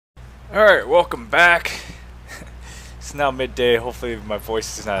Alright, welcome back. It's now midday. Hopefully my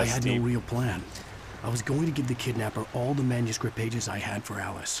voice is not I as had no deep. real plan. I was going to give the kidnapper all the manuscript pages I had for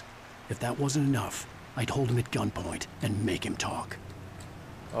Alice. If that wasn't enough, I'd hold him at gunpoint and make him talk.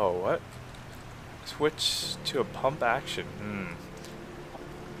 Oh, what? Switch to a pump action.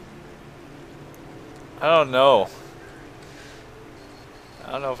 I don't know.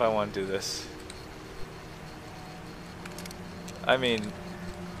 I don't know if I want to do this. I mean,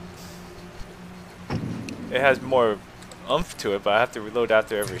 it has more oomph to it, but I have to reload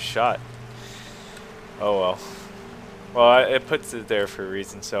after every shot. Oh well. Well, it puts it there for a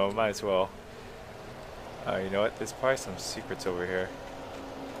reason, so I might as well. You know what? There's probably some secrets over here.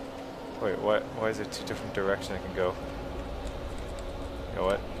 Wait, what? Why is there two different directions I can go? You know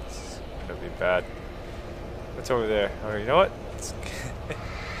what? It's gonna be bad. What's over there? Oh, you know what?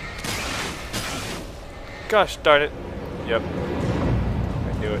 Gosh darn it. Yep.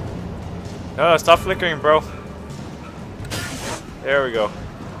 I knew it. No, stop flickering, bro. There we go.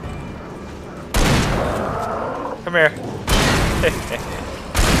 Come here.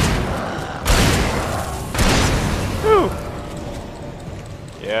 Whew.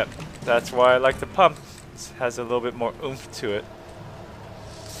 Yep, that's why I like the pump. It has a little bit more oomph to it.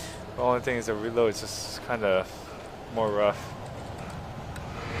 The only thing is the reload is just kind of more rough.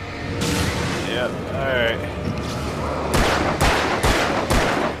 Yep, alright.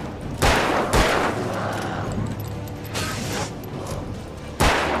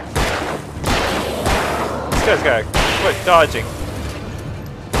 This guy's gotta quit dodging.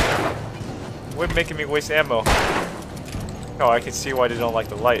 Quit making me waste ammo. Oh, I can see why they don't like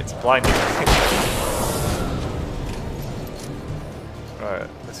the light. It's blinding. Alright,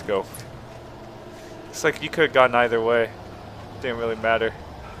 let's go. Looks like you could have gone either way. Didn't really matter.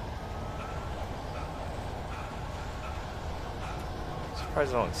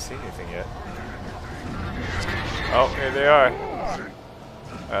 Surprised I don't see anything yet. Oh, here they are.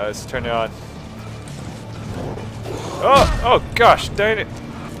 Alright, let's turn it on. Oh! Oh gosh, dang it!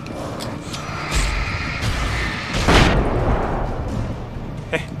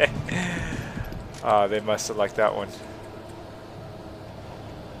 Ah, they must have liked that one.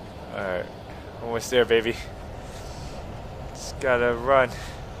 Alright. Almost there, baby. Just gotta run.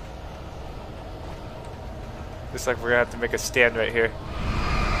 Looks like we're gonna have to make a stand right here.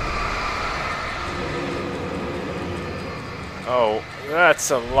 Oh,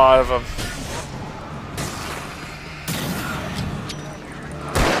 that's a lot of them.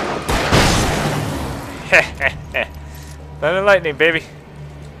 Thunder and lightning, baby.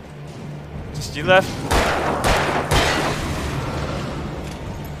 Just you left.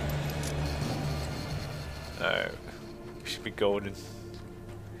 Alright. We should be golden.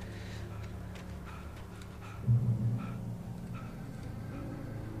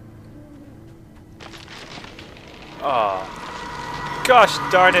 Oh. Gosh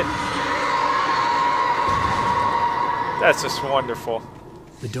darn it. That's just wonderful.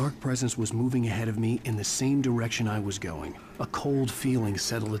 The dark presence was moving ahead of me in the same direction I was going. A cold feeling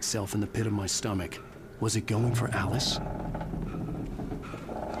settled itself in the pit of my stomach. Was it going for Alice?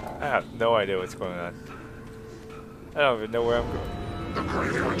 I have no idea what's going on. I don't even know where I'm going. The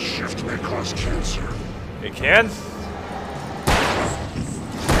graveyard shift may cause cancer. It can?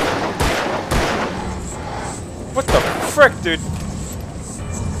 What the frick, dude?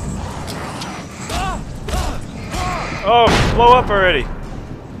 Oh, blow up already.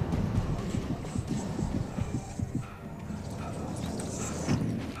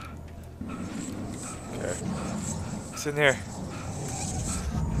 Okay. What's in here?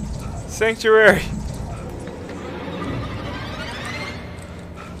 Sanctuary.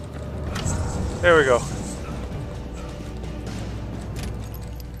 There we go.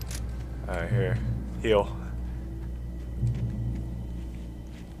 Alright, here. Heal.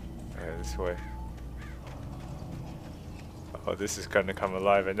 Alright, this way. Oh, this is gonna come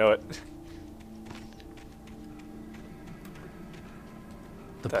alive, I know it.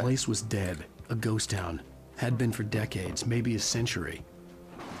 The place was dead. A ghost town. Had been for decades, maybe a century.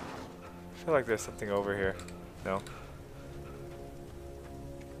 I feel like there's something over here. No?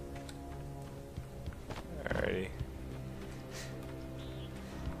 Alrighty.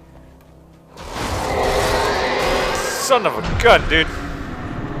 Son of a gun, dude!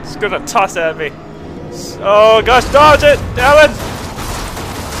 It's gonna toss it at me. Oh gosh, dodge it! Alan!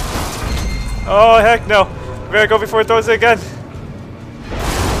 Oh heck no! We gotta go before it throws it again.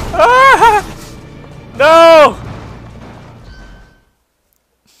 Ah! No!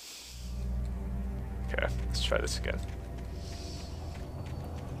 Okay, let's try this again.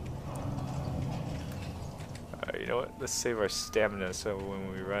 You know what? let's save our stamina so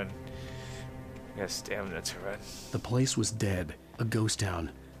when we run, we have stamina to run. The place was dead, a ghost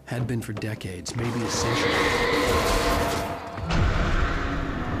town. Had been for decades, maybe a century.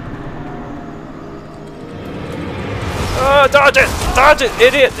 Oh, dodge it! Dodge it,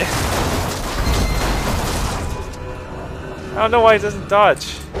 idiot! I don't know why he doesn't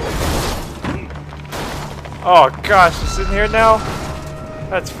dodge. Oh gosh, it's in here now?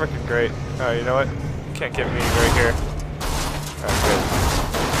 That's freaking great. Alright, you know what? Can't get me right here. Alright, good.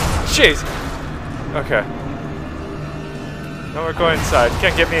 Jeez! Okay. No, we're going inside.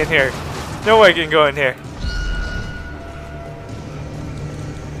 Can't get me in here. No way I can go in here.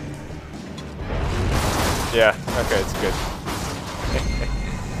 Yeah, okay, it's good.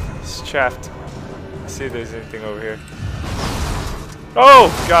 It's trapped. Let's see if there's anything over here. Oh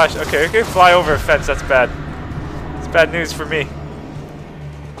gosh, okay, we can fly over a fence, that's bad. It's bad news for me.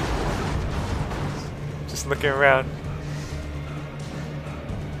 Just looking around.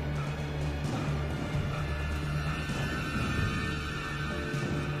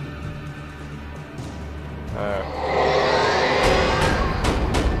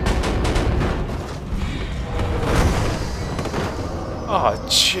 Oh,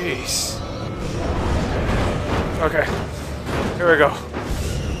 jeez. Okay, here we go.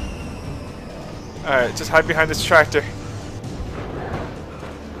 Alright, just hide behind this tractor.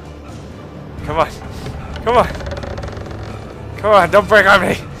 Come on. Come on. Come on, don't break on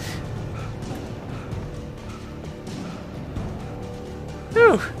me.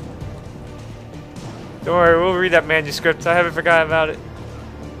 Whew. Don't worry, we'll read that manuscript. I haven't forgotten about it.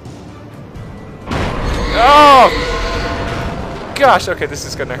 Oh! Gosh, okay, this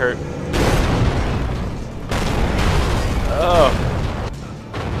is gonna hurt. Oh.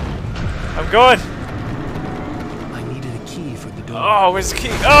 I'm going! I needed a key for the door. Oh, where's the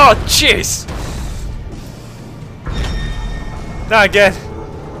key? Oh, jeez! Not again.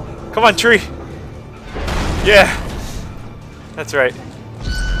 Come on, tree. Yeah. That's right.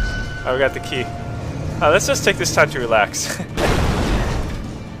 Oh, we got the key. Let's just take this time to relax.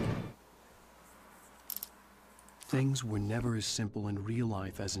 Things were never as simple in real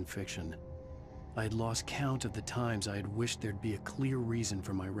life as in fiction. I had lost count of the times I had wished there'd be a clear reason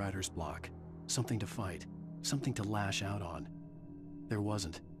for my writer's block. Something to fight, something to lash out on. There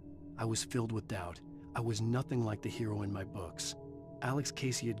wasn't. I was filled with doubt. I was nothing like the hero in my books. Alex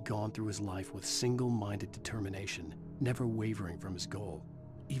Casey had gone through his life with single-minded determination, never wavering from his goal.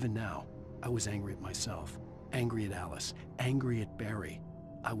 Even now, I was angry at myself, angry at Alice, angry at Barry.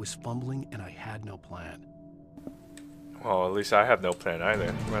 I was fumbling and I had no plan. Well, at least I have no plan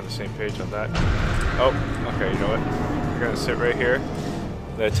either. We're on the same page on that. Oh, okay, you know what? We're gonna sit right here.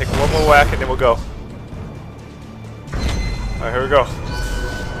 Then take one more whack and then we'll go. Alright, here we go.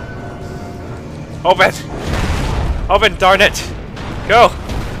 Open! Open, darn it! Go!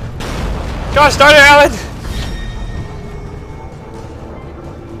 Gosh darn it, Alan!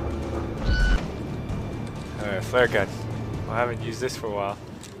 Alright, flare gun. I haven't used this for a while.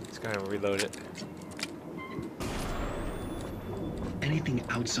 Just gonna reload it. Anything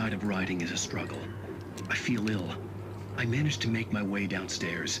outside of writing is a struggle. I feel ill. I managed to make my way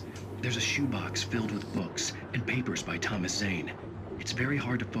downstairs. There's a shoebox filled with books and papers by Thomas Zane. It's very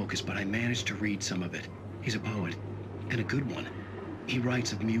hard to focus, but I managed to read some of it. He's a poet, and a good one. He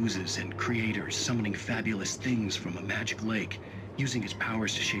writes of muses and creators summoning fabulous things from a magic lake, using his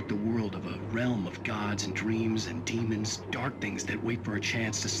powers to shape the world of a realm of gods and dreams and demons, dark things that wait for a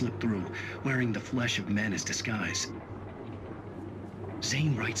chance to slip through, wearing the flesh of men as disguise.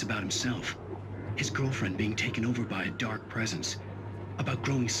 Zane writes about himself, his girlfriend being taken over by a dark presence, about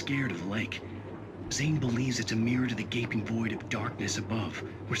growing scared of the lake. Zane believes it's a mirror to the gaping void of darkness above,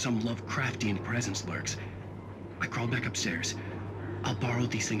 where some Lovecraftian presence lurks. I crawled back upstairs. I'll borrow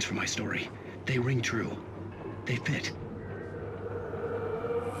these things for my story. They ring true. They fit.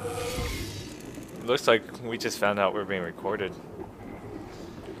 Looks like we just found out we're being recorded.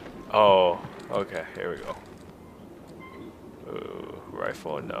 Oh, okay, here we go. Ooh,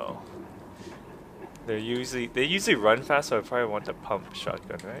 rifle, no. They usually run fast, so I probably want the pump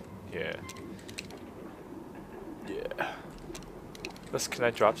shotgun, right? Yeah. Yeah. Can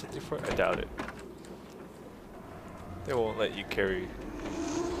I drop something for it? I doubt it. They won't let you carry.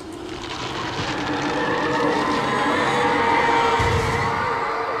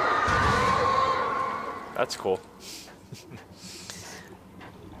 That's cool.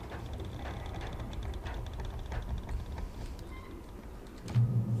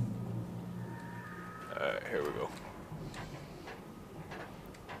 Here we go.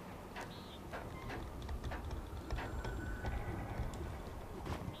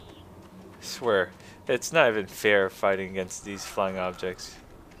 I swear, It's not even fair fighting against these flying objects.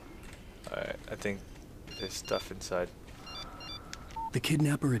 Alright, I think there's stuff inside. The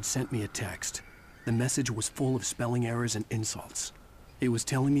kidnapper had sent me a text. The message was full of spelling errors and insults. It was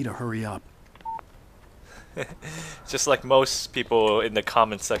telling me to hurry up. Just like most people in the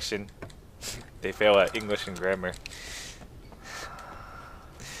comment section, they fail at English and grammar.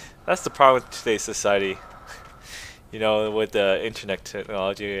 That's the problem with today's society. You know, with the internet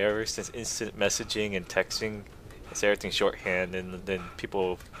technology, ever since instant messaging and texting, it's everything shorthand, and then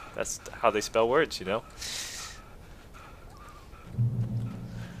people, that's how they spell words, you know?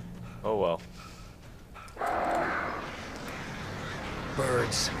 Oh well.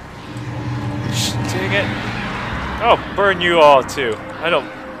 Birds. Dang it! I'll burn you all too. I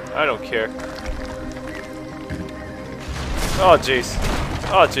don't care. Oh jeez.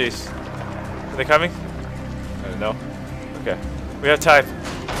 Oh jeez. Are they coming? I don't know. Okay. We have time.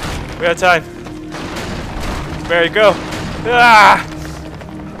 We have time. Mary, go! Ah!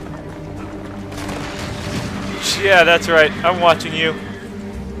 Yeah, that's right. I'm watching you.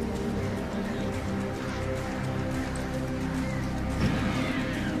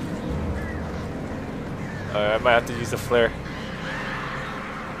 I might have to use the flare.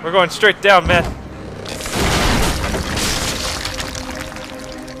 We're going straight down, man.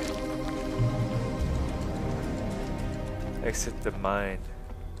 Exit the mine.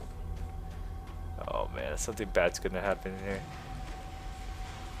 Oh man, something bad's gonna happen here.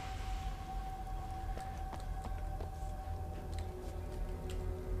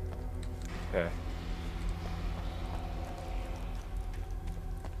 Okay.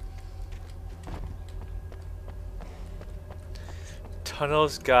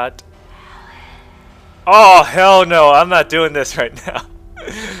 Tunnels got... Oh, hell no. I'm not doing this right now.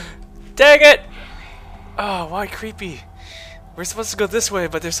 Dang it! Oh, why creepy? We're supposed to go this way,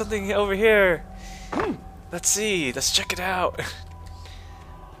 but there's something over here. Let's see. Let's check it out.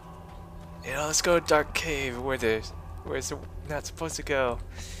 You know, let's go to Dark Cave where's the not supposed to go.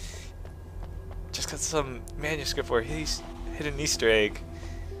 Just got some manuscript where he's hid an Easter egg.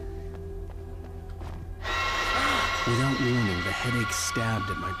 Without warning, the headache stabbed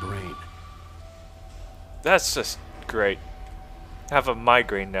at my brain. That's just great. I have a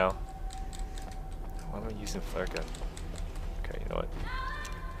migraine now. Why am I using flare gun? Okay, you know what?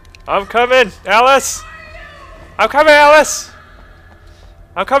 I'm coming, Alice! I'm coming, Alice!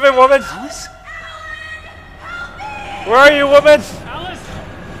 I'm coming, woman! Alice? Where are you, woman? Alice!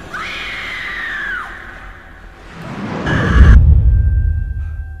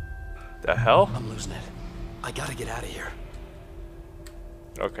 The hell? I'm losing it. I gotta get out of here.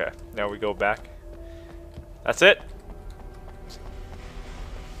 Okay, now we go back. That's it?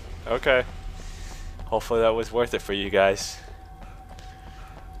 Okay. Hopefully that was worth it for you guys.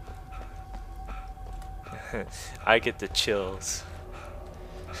 I get the chills.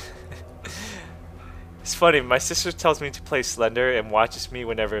 It's funny, my sister tells me to play Slender and watches me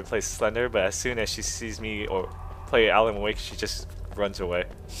whenever I play Slender, but as soon as she sees me or play Alan Wake, she just runs away.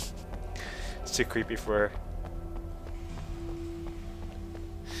 It's too creepy for her.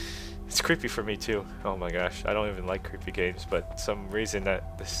 It's creepy for me too. Oh my gosh, I don't even like creepy games, but some reason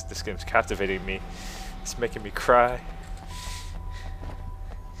that this game's captivating me. It's making me cry.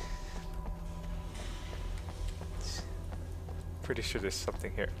 Pretty sure there's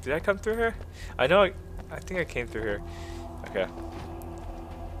something here. Did I come through here? I know. I think I came through here. Okay.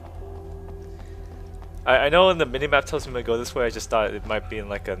 I know when the minimap tells me to go this way, I just thought it might be in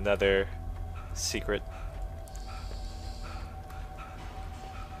like another secret.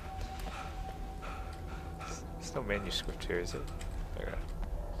 There's no manuscript here, is it? Okay.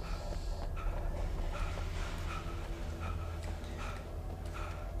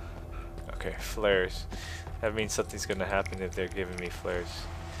 Okay, flares. That means something's gonna happen if they're giving me flares.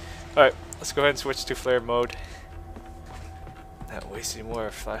 Alright, let's go ahead and switch to flare mode. Not wasting more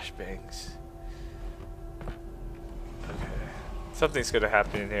flashbangs. Okay. Something's gonna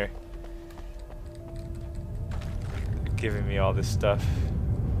happen in here. Giving me all this stuff.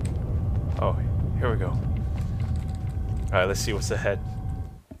 Oh, here we go. Alright, let's see what's ahead.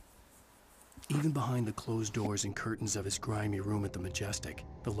 Even behind the closed doors and curtains of his grimy room at the Majestic,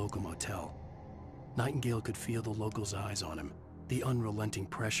 the local motel, Nightingale could feel the locals' eyes on him, the unrelenting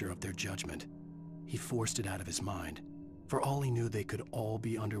pressure of their judgment. He forced it out of his mind. For all he knew, they could all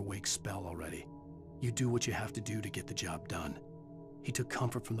be under Wake's spell already. You do what you have to do to get the job done. He took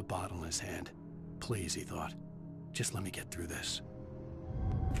comfort from the bottle in his hand. Please, he thought, just let me get through this.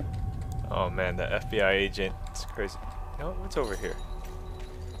 Oh man, the FBI agent. It's crazy. You know, what's over here?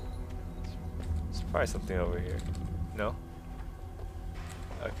 There's probably something over here. No?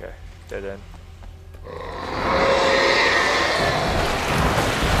 Okay, dead end.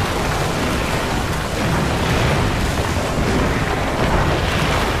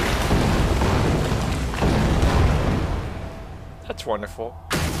 That's wonderful.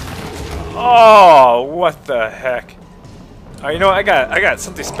 Oh, what the heck? Oh, you know what? I got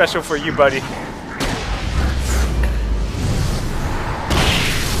something special for you, buddy.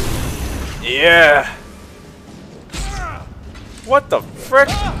 Yeah. What the frick?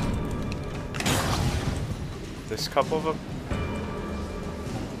 There's a couple of them.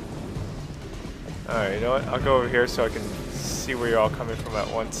 Alright, you know what? I'll go over here so I can see where you're all coming from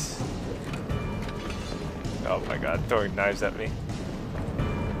at once. Oh my god, throwing knives at me. You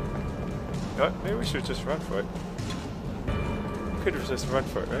know what? Maybe we should just run for it. We could just run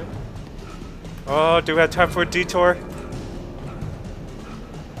for it, right? Oh, do we have time for a detour?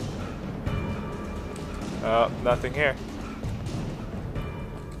 Oh, nothing here.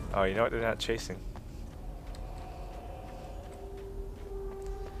 Oh, you know what? They're not chasing.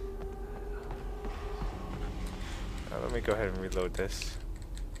 Let me go ahead and reload this.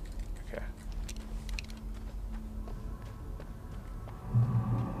 Okay.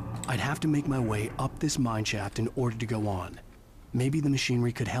 I'd have to make my way up this mine shaft in order to go on. Maybe the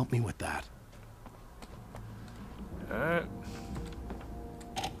machinery could help me with that. Alright.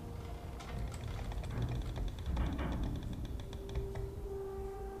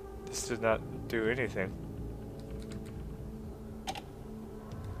 This did not do anything.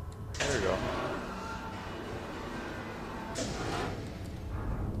 There we go.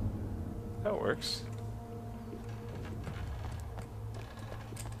 That works.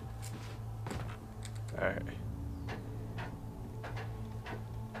 Alright.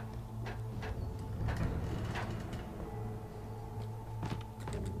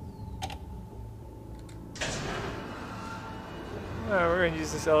 Oh, we're gonna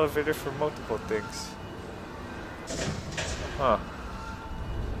use this elevator for multiple things. Huh.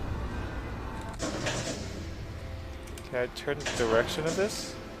 Can I turn the direction of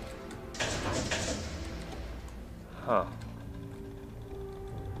this? Huh.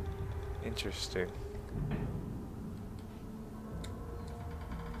 Interesting.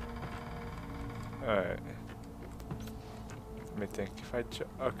 Alright. Let me think. If I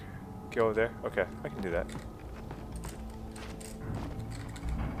okay. Go over there? Okay, I can do that.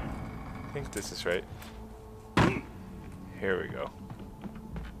 I think this is right. Here we go.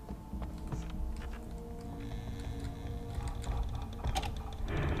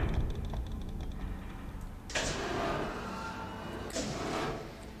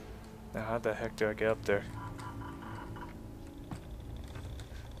 Now how the heck do I get up there?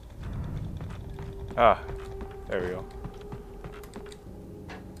 Ah, there we go.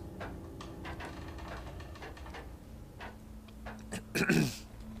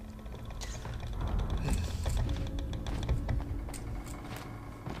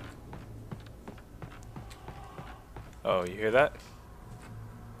 Oh, you hear that?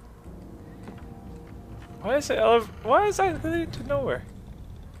 Why is that leading to nowhere?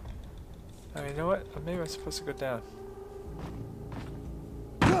 Oh, you know what? Maybe I'm supposed to go down.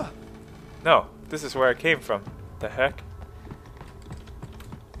 No, this is where I came from. The heck?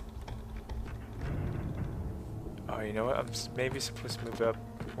 Oh, you know what? I'm maybe supposed to move up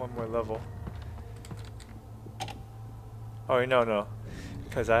one more level. Oh, no.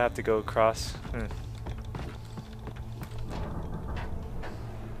 Because I have to go across.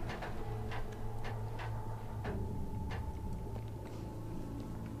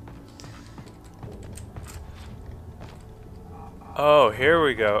 Oh, here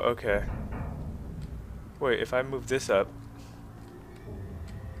we go. Okay. Wait, if I move this up.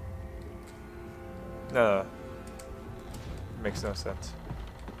 No. Makes no sense.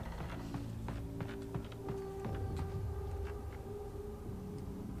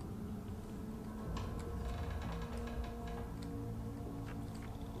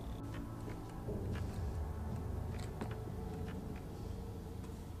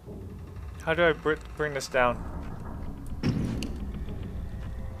 How do I bring this down?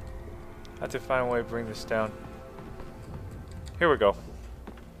 I have to find a way to bring this down. Here we go.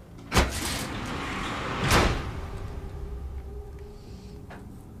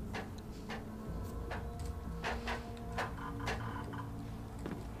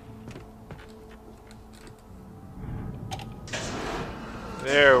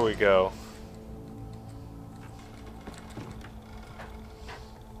 There we go.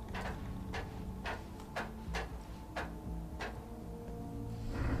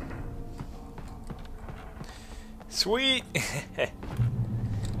 Sweet! Alright,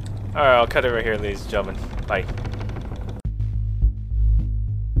 I'll cut it right here, ladies and gentlemen. Bye.